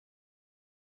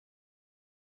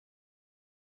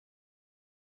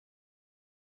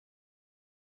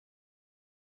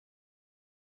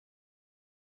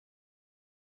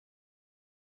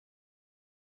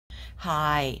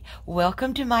Hi,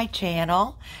 welcome to my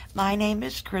channel. My name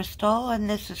is Crystal and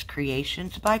this is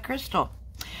Creations by Crystal.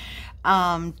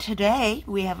 Today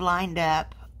we have lined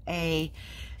up a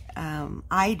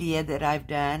idea that I've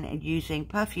done using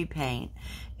puffy paint,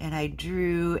 and I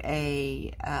drew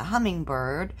a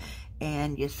hummingbird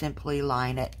and you simply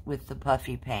line it with the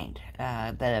puffy paint.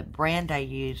 The brand I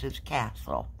use is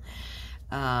Castle.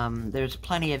 There's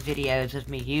plenty of videos of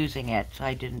me using it, so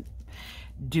I didn't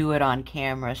do it on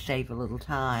camera, save a little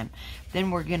time. Then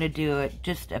we're going to do it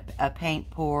just a paint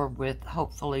pour with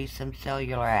hopefully some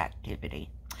cellular activity.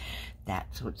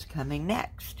 That's what's coming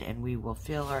next, and we will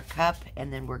fill our cup,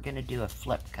 and then we're going to do a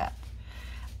flip cup.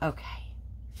 Okay.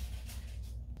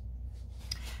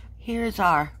 Here's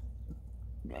our,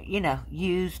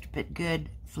 used but good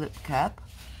flip cup.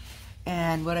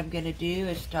 And what I'm going to do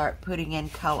is start putting in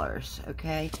colors,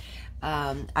 okay?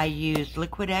 I used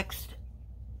Liquitex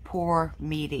Pour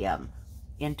Medium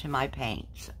into my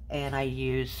paints, and I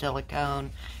use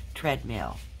Silicone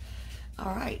Treadmill.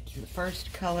 All right, the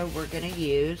first color we're going to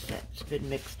use that's been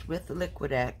mixed with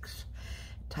Liquitex,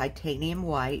 titanium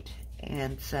white,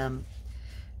 and some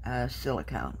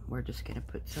silicone. We're just going to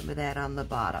put some of that on the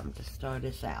bottom to start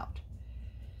us out.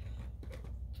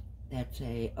 That's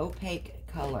a opaque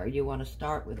color. You want to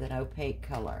start with an opaque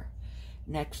color.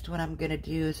 Next, what I'm going to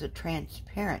do is a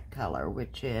transparent color,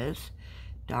 which is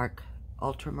dark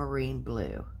ultramarine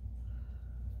blue.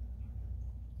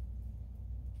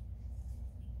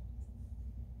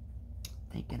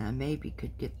 Thinking I maybe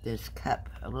could get this cup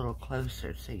a little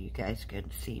closer so you guys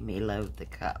can see me load the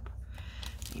cup.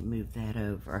 Let me move that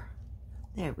over.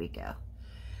 There we go.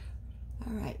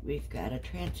 All right, we've got a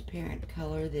transparent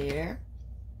color there.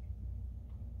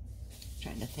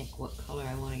 Trying to think what color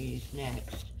I want to use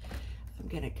next. I'm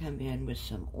going to come in with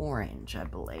some orange, I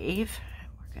believe.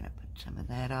 We're going to put some of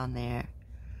that on there.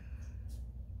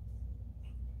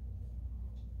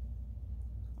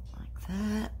 Like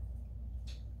that.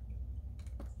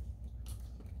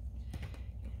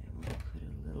 And we'll put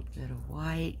a little bit of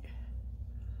white.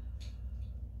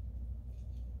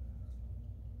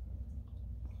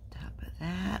 On top of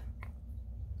that.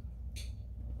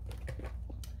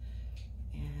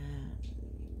 And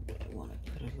I want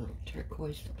to put a little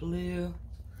turquoise blue.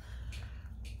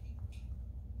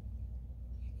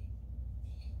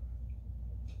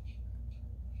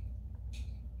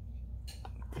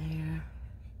 There. And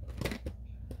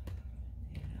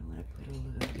I want to put a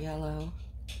little yellow.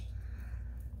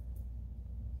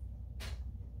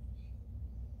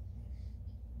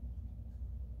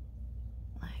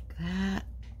 Like that.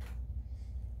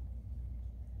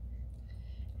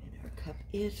 And our cup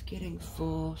is getting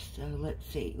full, so let's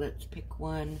see. Let's pick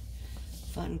one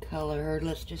fun color.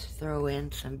 Let's just throw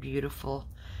in some beautiful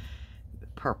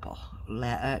purple,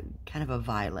 kind of a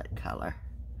violet color.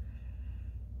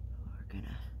 We're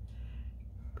gonna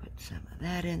put some of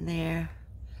that in there.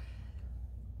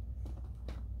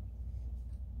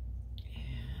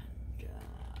 And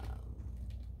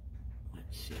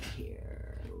let's see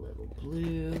here, a little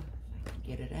blue, if I can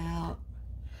get it out.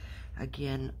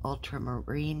 Again,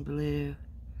 ultramarine blue.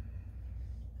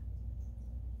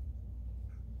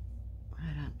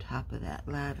 Right on top of that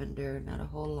lavender, not a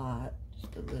whole lot,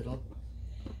 just a little.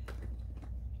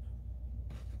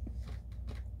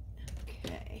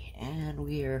 And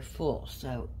we are full.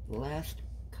 So the last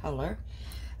color,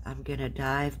 I'm going to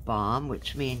dive bomb,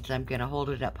 which means I'm going to hold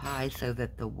it up high so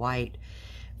that the white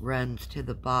runs to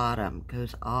the bottom,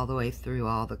 goes all the way through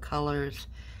all the colors,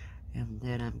 and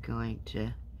then I'm going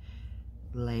to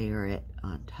layer it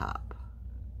on top,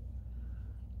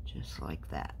 just like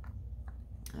that.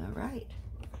 All right.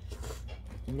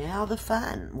 Now the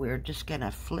fun. We're just going to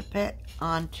flip it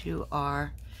onto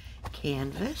our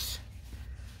canvas.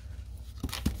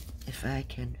 If I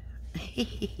can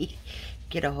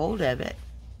get a hold of it.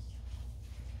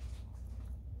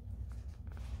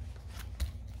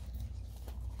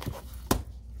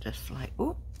 Just like,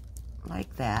 oop,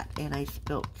 like that. And I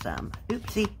spilt some.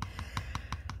 Oopsie.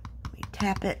 Let me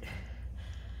tap it.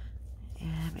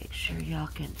 And make sure y'all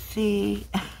can see.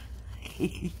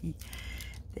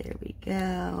 There we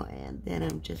go. And then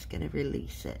I'm just going to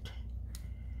release it.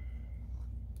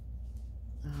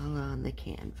 All on the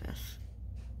canvas.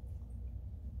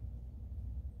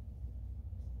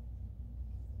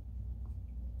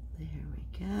 There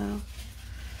we go.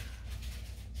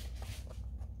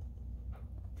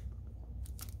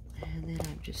 And then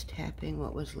I'm just tapping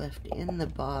what was left in the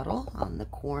bottle on the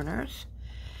corners.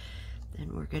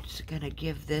 Then we're just going to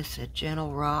give this a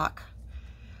gentle rock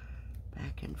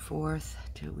back and forth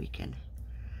till we can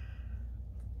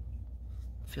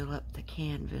fill up the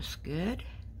canvas good.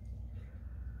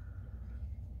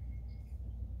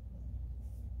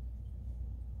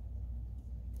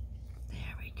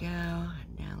 go.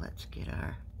 Now let's get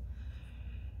our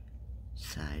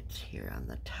sides here on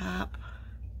the top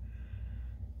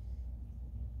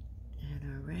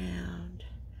and around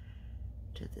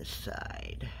to the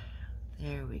side.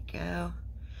 There we go.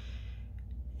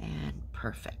 And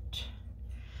perfect.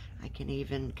 I can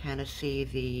even kind of see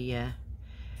the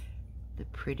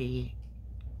pretty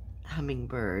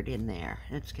hummingbird in there.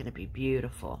 It's going to be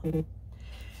beautiful. Okay,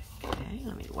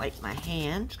 let me wipe my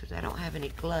hands because I don't have any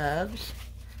gloves.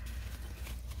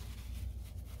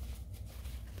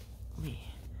 Let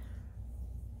me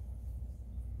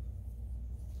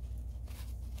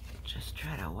just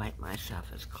try to wipe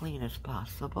myself as clean as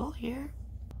possible here.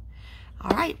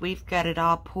 All right, we've got it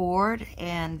all poured,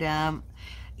 and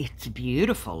it's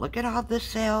beautiful. Look at all the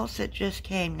cells that just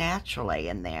came naturally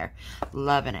in there.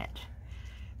 Loving it.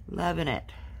 Loving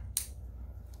it.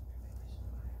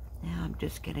 Now I'm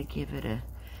just going to give it a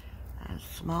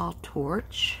small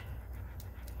torch.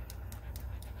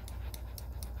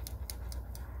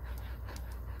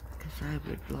 Because I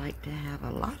would like to have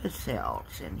a lot of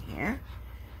cells in here.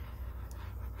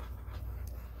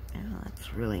 Oh,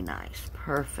 that's really nice.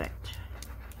 Perfect.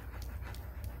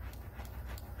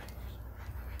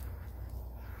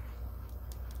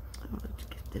 Oh, let's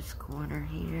get this corner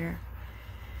here.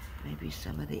 Maybe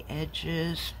some of the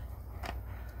edges.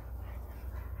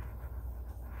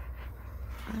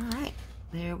 All right,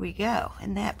 there we go.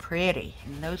 Isn't that pretty?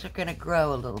 And those are going to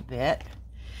grow a little bit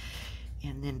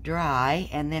and then dry,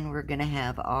 and then we're going to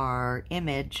have our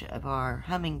image of our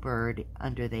hummingbird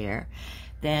under there.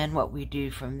 Then what we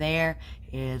do from there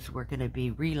is we're going to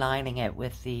be relining it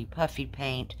with the puffy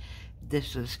paint.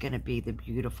 This is going to be the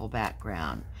beautiful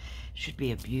background. Should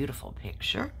be a beautiful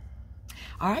picture.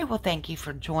 All right, well, thank you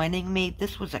for joining me.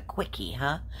 This was a quickie,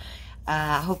 huh?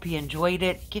 I hope you enjoyed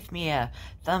it. Give me a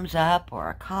thumbs up or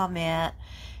a comment.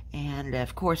 And,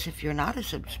 of course, if you're not a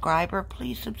subscriber,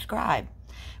 please subscribe.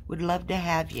 Would love to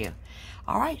have you.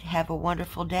 All right, have a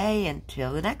wonderful day.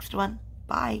 Until the next one.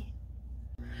 Bye.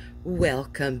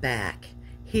 Welcome back.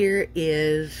 Here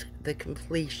is the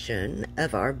completion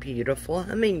of our beautiful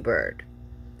hummingbird.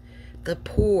 The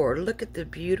pour. Look at the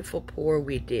beautiful pour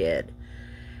we did.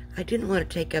 I didn't want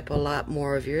to take up a lot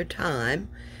more of your time,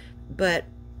 but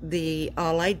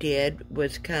all I did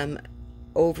was come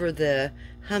over the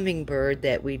hummingbird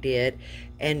that we did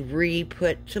and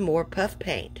re-put some more puff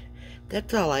paint.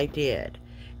 That's all I did.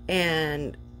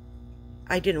 And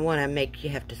I didn't want to make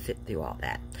you have to sit through all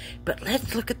that. But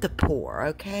let's look at the pour,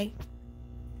 okay?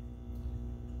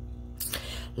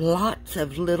 Lots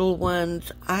of little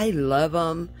ones. I love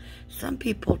them. Some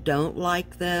people don't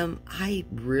like them. I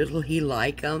really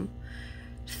like them.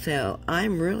 So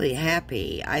I'm really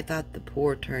happy. I thought the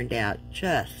pour turned out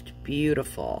just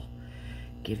beautiful.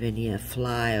 Giving you a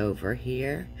fly over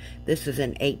here. This is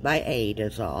an 8x8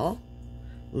 is all.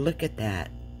 Look at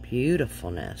that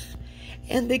beautifulness.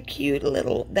 And the cute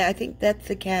little, I think that's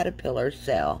the caterpillar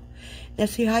cell. Now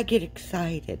see, I get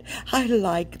excited. I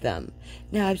like them.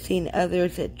 Now I've seen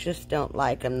others that just don't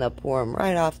like them. They'll pour them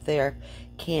right off their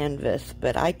canvas,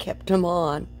 but I kept them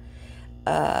on.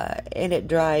 And it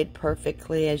dried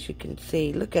perfectly, as you can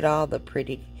see. Look at all the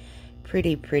pretty.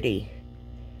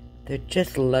 They're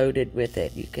just loaded with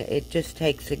it. It just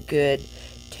takes a good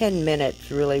 10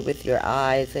 minutes, really, with your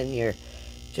eyes, and you're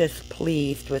just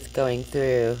pleased with going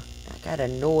through. I got a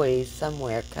noise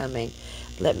somewhere coming.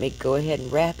 Let me go ahead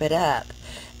and wrap it up.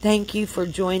 Thank you for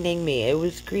joining me. It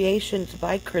was Creations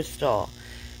by Crystal.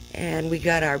 And we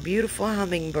got our beautiful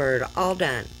hummingbird all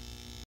done.